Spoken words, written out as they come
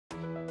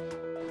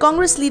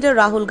Congress leader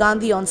Rahul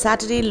Gandhi on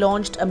Saturday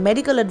launched a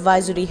medical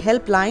advisory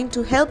helpline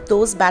to help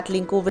those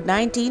battling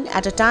COVID-19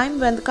 at a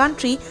time when the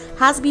country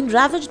has been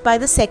ravaged by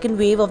the second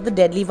wave of the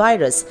deadly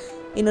virus.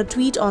 In a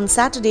tweet on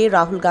Saturday,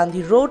 Rahul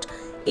Gandhi wrote,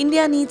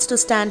 "India needs to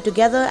stand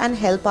together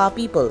and help our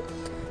people.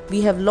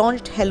 We have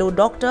launched Hello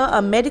Doctor,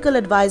 a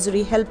medical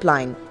advisory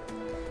helpline."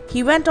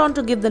 He went on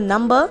to give the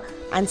number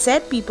and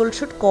said people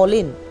should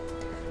call in.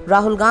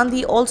 Rahul Gandhi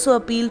also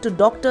appealed to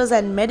doctors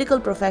and medical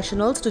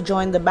professionals to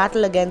join the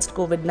battle against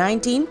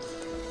COVID-19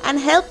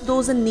 and help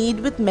those in need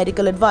with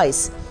medical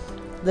advice.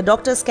 The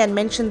doctors can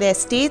mention their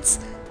states,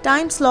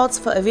 time slots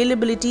for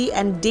availability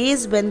and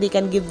days when they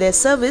can give their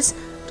service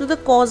to the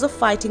cause of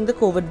fighting the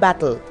COVID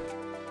battle.